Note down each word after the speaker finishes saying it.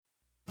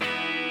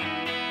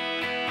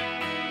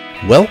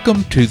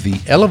Welcome to the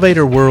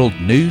Elevator World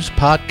News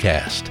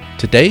Podcast.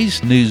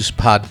 Today's news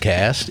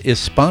podcast is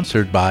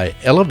sponsored by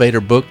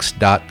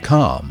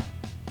ElevatorBooks.com.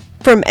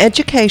 From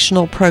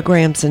educational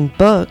programs and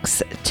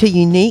books to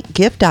unique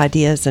gift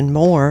ideas and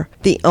more,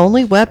 the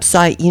only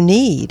website you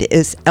need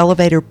is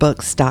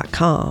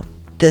ElevatorBooks.com.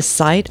 This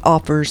site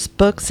offers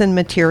books and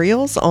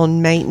materials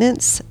on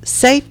maintenance,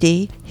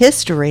 safety,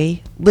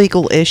 history,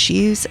 legal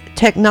issues,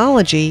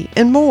 technology,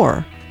 and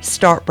more.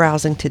 Start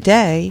browsing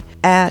today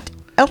at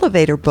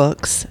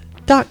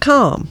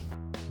ElevatorBooks.com.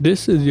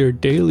 This is your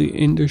daily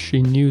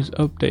industry news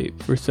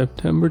update for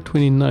September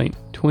 29,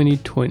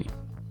 2020.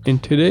 In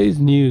today's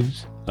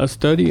news, a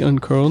study on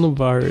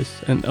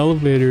coronavirus and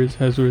elevators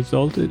has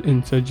resulted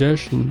in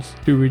suggestions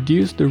to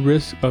reduce the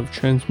risk of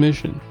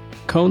transmission.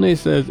 Kone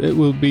says it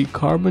will be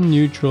carbon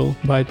neutral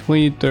by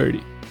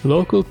 2030.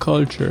 Local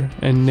culture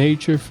and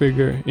nature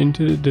figure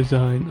into the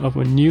design of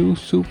a new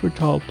super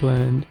tall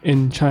plant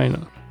in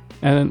China.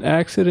 And an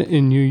accident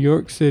in New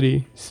York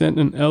City sent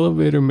an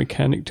elevator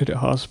mechanic to the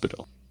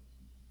hospital.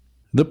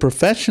 The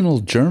professional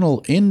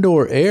journal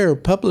Indoor Air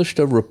published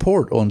a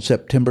report on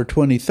September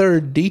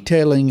 23rd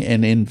detailing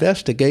an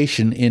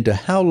investigation into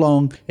how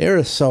long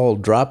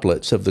aerosol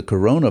droplets of the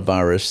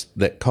coronavirus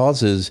that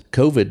causes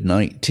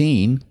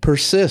COVID-19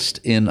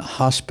 persist in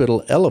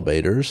hospital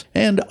elevators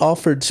and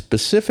offered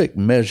specific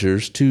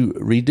measures to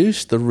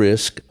reduce the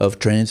risk of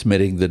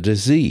transmitting the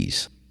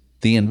disease.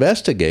 The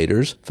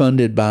investigators,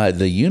 funded by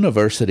the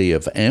University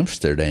of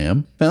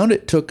Amsterdam, found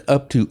it took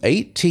up to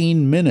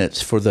 18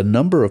 minutes for the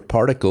number of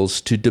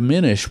particles to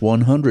diminish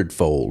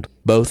 100-fold,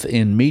 both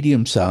in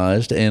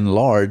medium-sized and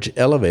large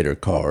elevator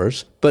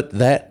cars, but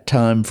that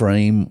time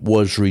frame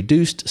was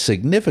reduced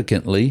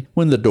significantly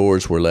when the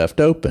doors were left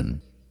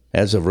open.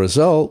 As a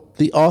result,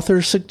 the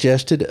authors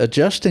suggested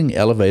adjusting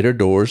elevator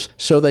doors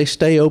so they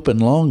stay open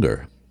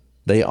longer.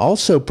 They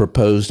also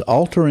proposed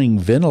altering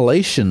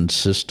ventilation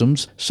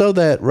systems so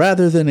that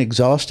rather than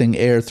exhausting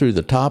air through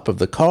the top of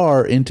the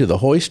car into the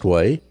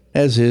hoistway,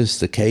 as is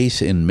the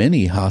case in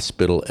many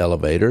hospital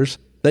elevators,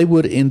 they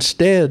would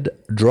instead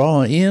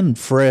draw in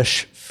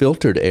fresh,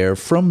 filtered air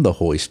from the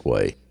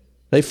hoistway.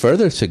 They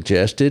further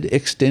suggested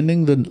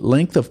extending the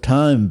length of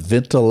time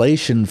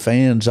ventilation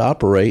fans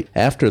operate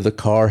after the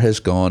car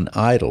has gone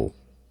idle.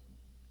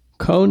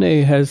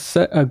 Kone has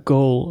set a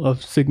goal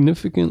of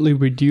significantly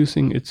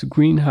reducing its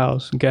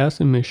greenhouse gas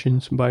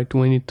emissions by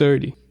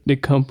 2030, the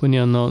company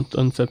announced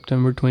on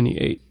September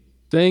 28,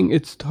 saying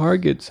its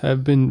targets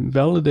have been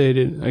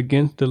validated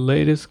against the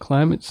latest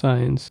climate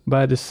science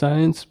by the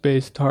Science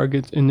Based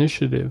Targets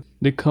initiative.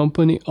 The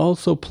company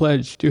also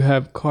pledged to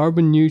have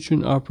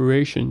carbon-neutral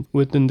operations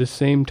within the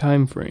same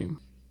time frame.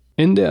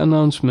 In the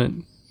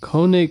announcement,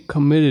 Kone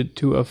committed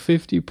to a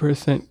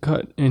 50%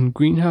 cut in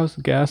greenhouse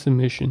gas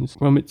emissions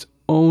from its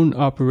own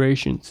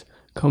operations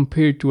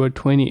compared to a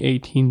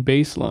 2018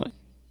 baseline.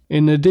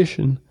 In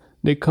addition,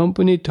 the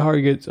company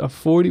targets a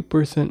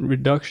 40%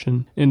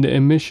 reduction in the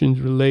emissions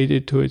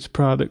related to its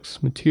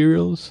products,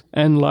 materials,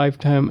 and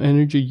lifetime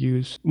energy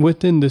use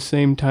within the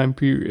same time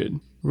period,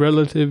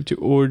 relative to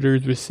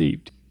orders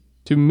received.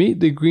 To meet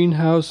the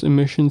greenhouse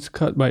emissions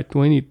cut by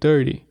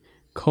 2030,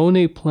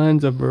 Kone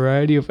plans a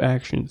variety of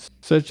actions,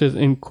 such as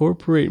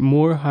incorporate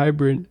more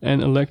hybrid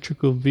and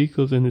electrical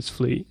vehicles in its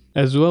fleet,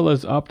 as well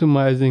as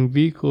optimizing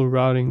vehicle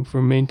routing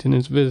for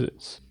maintenance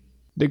visits.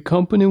 The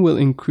company will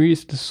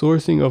increase the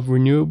sourcing of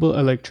renewable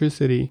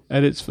electricity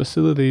at its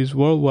facilities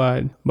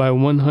worldwide by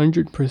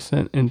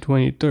 100% in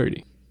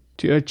 2030.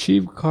 To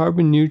achieve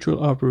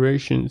carbon-neutral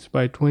operations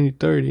by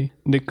 2030,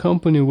 the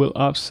company will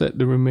offset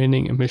the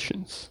remaining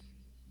emissions.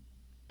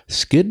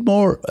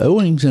 Skidmore,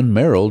 Owings &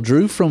 Merrill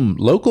drew from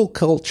local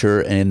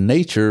culture and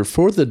nature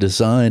for the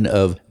design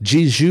of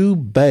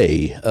Jeju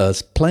Bay, a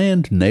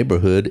planned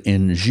neighborhood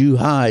in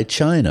Zhuhai,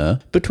 China,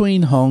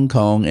 between Hong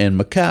Kong and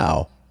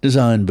Macau,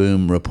 Design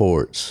Boom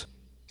reports.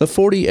 The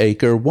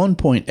 40-acre,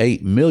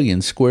 1.8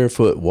 million square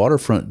foot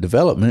waterfront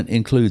development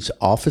includes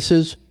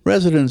offices,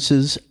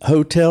 residences,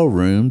 hotel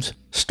rooms,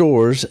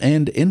 stores,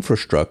 and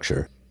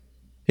infrastructure.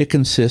 It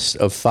consists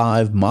of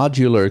 5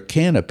 modular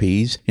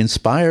canopies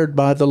inspired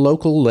by the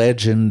local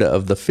legend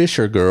of the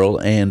Fisher Girl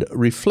and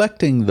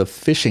reflecting the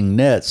fishing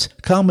nets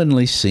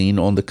commonly seen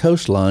on the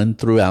coastline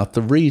throughout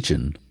the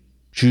region.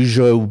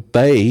 Jeju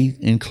Bay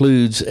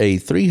includes a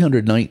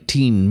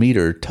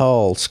 319-meter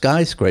tall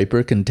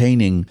skyscraper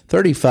containing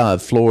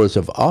 35 floors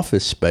of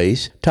office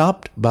space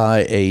topped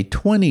by a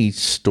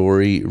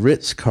 20-story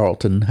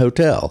Ritz-Carlton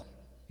hotel.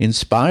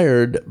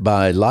 Inspired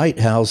by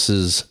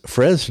Lighthouse's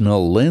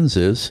Fresnel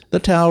lenses, the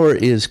tower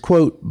is,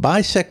 quote,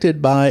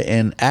 bisected by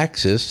an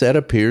axis that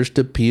appears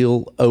to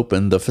peel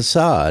open the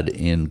facade,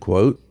 end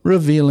quote,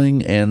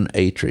 revealing an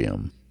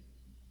atrium.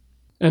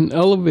 An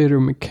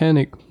elevator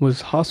mechanic was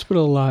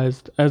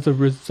hospitalized as a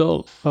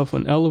result of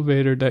an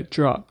elevator that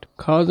dropped,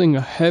 causing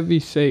a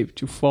heavy safe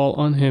to fall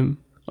on him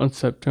on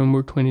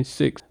September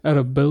 26 at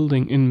a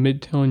building in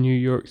Midtown New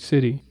York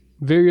City.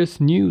 Various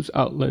news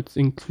outlets,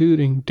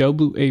 including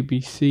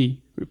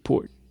WABC,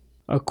 report.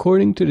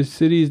 According to the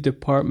city's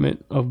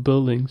Department of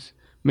Buildings,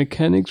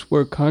 Mechanics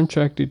were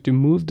contracted to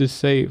move the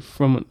safe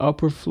from an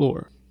upper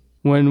floor.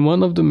 When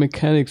one of the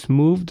mechanics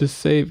moved the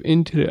safe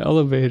into the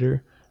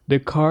elevator, the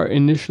car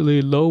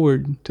initially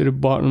lowered to the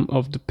bottom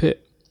of the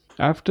pit.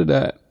 After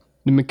that,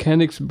 the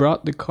mechanics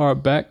brought the car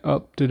back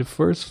up to the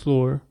first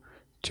floor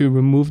to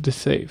remove the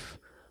safe.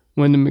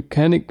 When the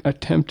mechanic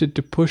attempted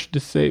to push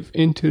the safe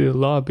into the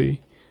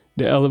lobby,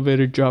 the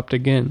elevator dropped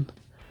again,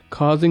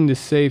 causing the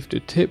safe to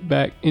tip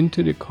back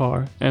into the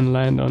car and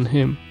land on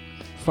him.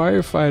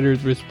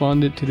 Firefighters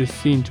responded to the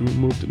scene to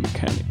remove the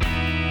mechanic.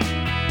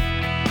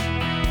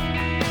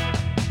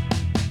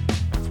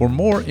 For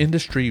more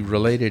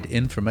industry-related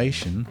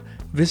information,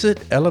 visit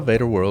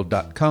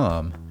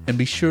elevatorworld.com and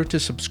be sure to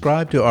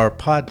subscribe to our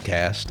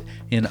podcast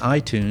in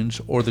iTunes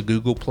or the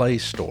Google Play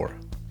Store.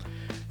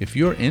 If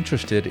you're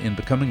interested in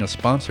becoming a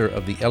sponsor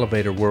of the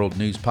Elevator World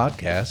News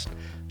Podcast,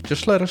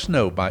 just let us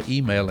know by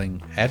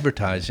emailing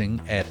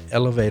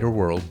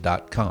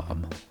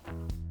advertising@elevatorworld.com.